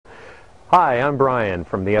Hi, I'm Brian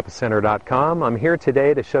from theepicenter.com. I'm here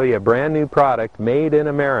today to show you a brand new product made in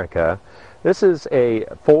America. This is a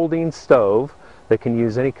folding stove that can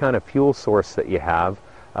use any kind of fuel source that you have.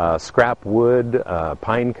 Scrap wood,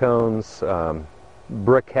 pine cones,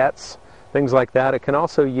 briquettes, things like that. It can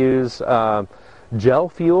also use gel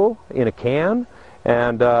fuel in a can,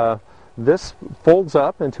 and this folds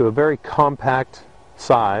up into a very compact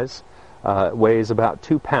size. It weighs about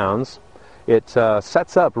 2 pounds. It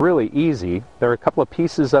sets up really easy. There are a couple of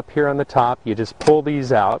pieces up here on the top. You just pull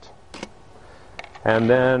these out, and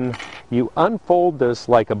then you unfold this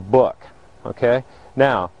like a book. Okay?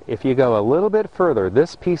 Now, if you go a little bit further,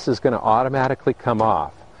 this piece is going to automatically come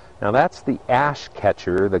off. Now, that's the ash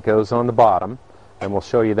catcher that goes on the bottom, and we'll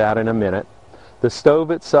show you that in a minute. The stove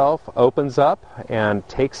itself opens up and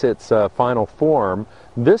takes its final form.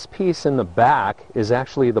 This piece in the back is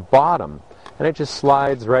actually the bottom, and it just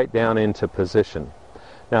slides right down into position.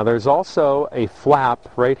 Now, there's also a flap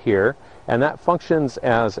right here, and that functions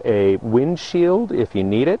as a windshield if you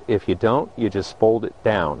need it. If you don't, you just fold it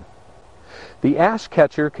down. The ash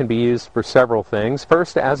catcher can be used for several things.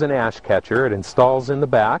 First, as an ash catcher, it installs in the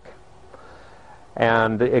back,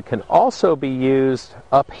 and it can also be used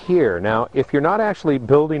up here. Now, if you're not actually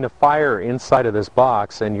building a fire inside of this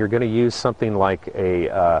box and you're going to use something like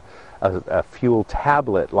a fuel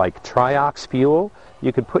tablet like Triox fuel,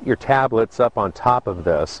 you could put your tablets up on top of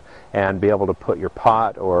this and be able to put your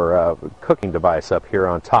pot or cooking device up here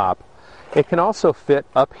on top. It can also fit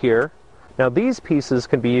up here. Now, these pieces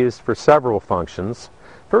can be used for several functions.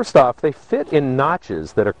 First off, they fit in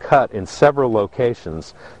notches that are cut in several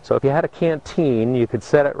locations. So if you had a canteen, you could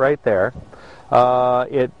set it right there.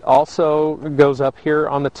 It also goes up here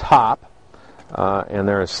on the top, and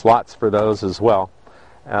there are slots for those as well.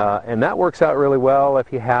 And that works out really well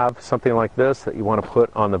if you have something like this that you want to put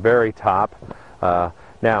on the very top. Now,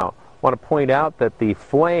 I want to point out that the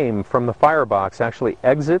flame from the FireBox actually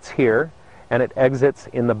exits here, and it exits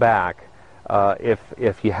in the back.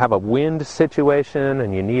 If you have a wind situation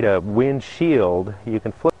and you need a wind shield, you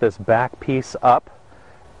can flip this back piece up.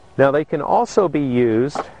 Now, they can also be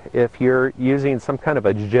used if you're using some kind of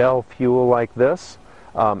a gel fuel like this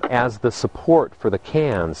as the support for the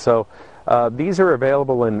can. So these are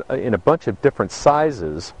available in a bunch of different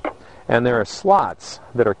sizes, and there are slots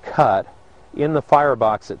that are cut in the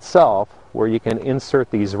FireBox itself where you can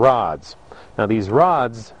insert these rods. Now, these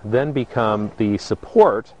rods then become the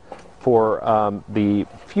support for the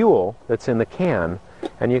fuel that's in the can,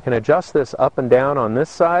 and you can adjust this up and down on this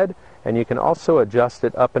side, and you can also adjust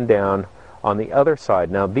it up and down on the other side.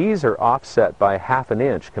 Now, these are offset by 1/2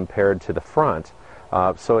 inch compared to the front,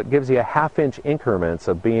 so it gives you a 1/2 inch increments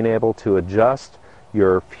of being able to adjust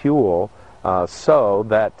your fuel so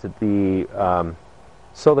that the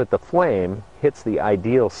flame hits the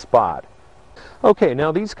ideal spot. Okay,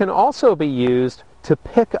 now these can also be used to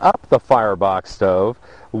pick up the FireBox stove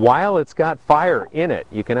while it's got fire in it.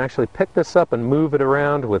 You can actually pick this up and move it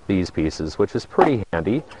around with these pieces, which is pretty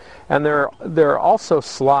handy. And there are also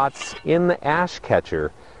slots in the ash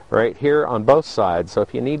catcher right here on both sides, so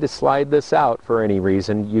if you need to slide this out for any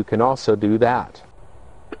reason, you can also do that.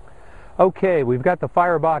 Okay, we've got the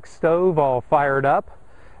FireBox stove all fired up,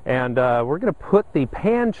 and we're going to put the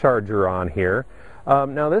pan charger on here.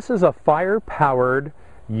 Now, this is a fire-powered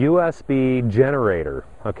USB generator,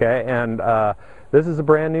 okay, and this is a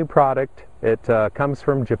brand new product. It comes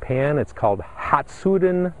from Japan. It's called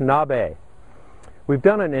Hatsuden Nabe. We've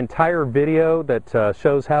done an entire video that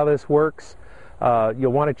shows how this works.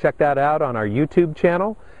 You'll want to check that out on our YouTube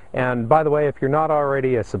channel. And by the way, if you're not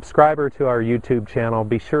already a subscriber to our YouTube channel,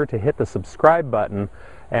 be sure to hit the subscribe button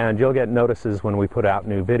and you'll get notices when we put out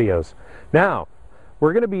new videos. Now,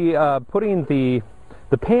 we're going to be putting the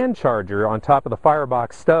pan charger on top of the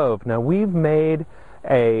FireBox stove. Now, we've made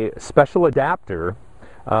a special adapter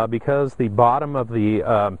because the bottom of the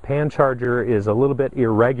pan charger is a little bit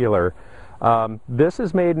irregular. This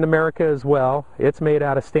is made in America as well. It's made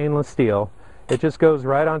out of stainless steel. It just goes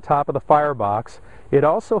right on top of the FireBox. It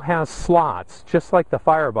also has slots, just like the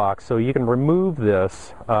FireBox, so you can remove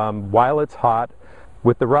this while it's hot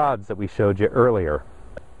with the rods that we showed you earlier.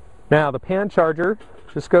 Now, the pan charger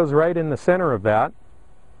just goes right in the center of that,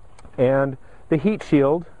 and the heat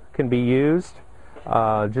shield can be used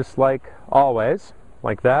just like always,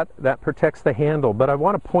 like that. That protects the handle, but I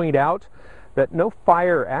want to point out that no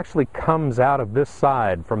fire actually comes out of this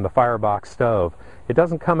side from the FireBox stove. It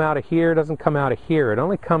doesn't come out of here, it doesn't come out of here. It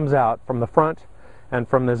only comes out from the front and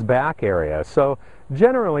from this back area. So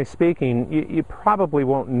generally speaking, you probably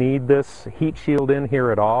won't need this heat shield in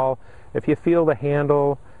here at all. If you feel the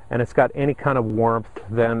handle and it's got any kind of warmth,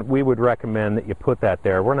 then we would recommend that you put that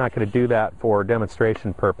there. We're not going to do that for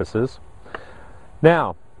demonstration purposes.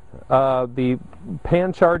 Now, the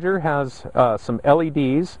pan charger has some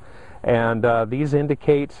LEDs, and these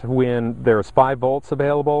indicate when there's 5 volts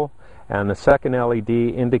available, and the second LED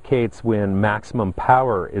indicates when maximum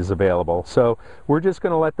power is available. So we're just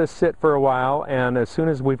going to let this sit for a while, and as soon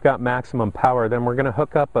as we've got maximum power, then we're going to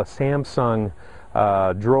hook up a Samsung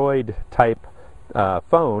Droid type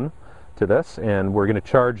phone to this, and we're going to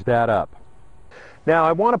charge that up. Now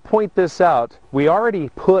I want to point this out. We already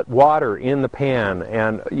put water in the pan,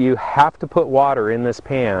 and you have to put water in this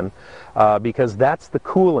pan because that's the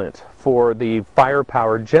coolant for the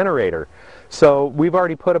fire-powered generator. So we've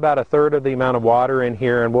already put about 1/3 of the amount of water in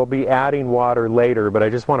here, and we'll be adding water later, but I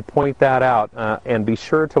just want to point that out, and be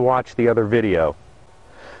sure to watch the other video.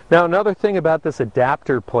 Now another thing about this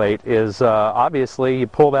adapter plate is obviously you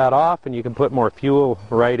pull that off and you can put more fuel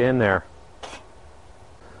right in there.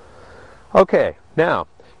 Okay, now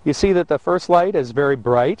you see that the first light is very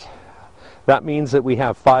bright. That means that we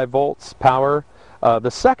have 5 volts power. The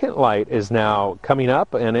second light is now coming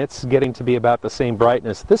up, and it's getting to be about the same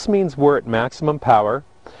brightness. This means we're at maximum power,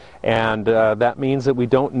 and that means that we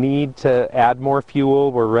don't need to add more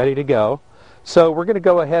fuel. We're ready to go. So we're going to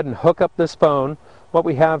go ahead and hook up this phone. What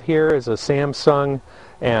we have here is a Samsung,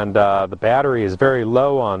 and the battery is very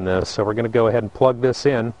low on this, so we're going to go ahead and plug this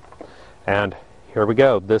in, and here we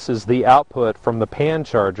go. This is the output from the pan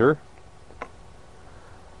charger,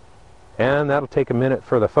 and that'll take a minute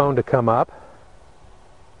for the phone to come up.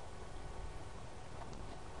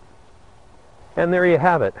 And there you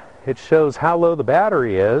have it. It shows how low the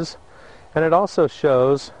battery is, and it also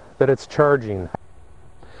shows that it's charging.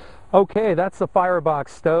 Okay, that's the FireBox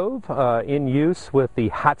stove in use with the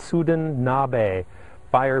Hatsuden Nabe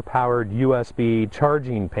fire-powered USB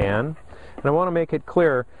charging pan. And I want to make it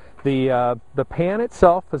clear, the pan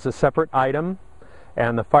itself is a separate item,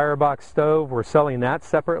 and the FireBox stove, we're selling that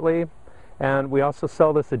separately. And we also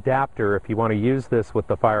sell this adapter if you want to use this with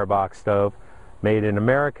the FireBox stove. Made in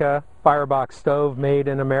America, FireBox stove made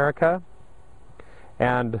in America.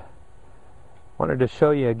 And wanted to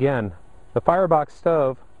show you again, the FireBox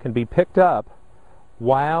stove can be picked up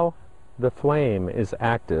while the flame is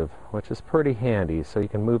active, which is pretty handy, so you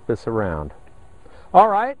can move this around.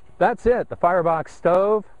 Alright, that's it, the FireBox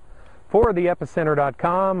stove. For the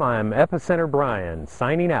Epicenter.com, I'm Epicenter Brian,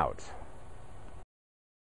 signing out.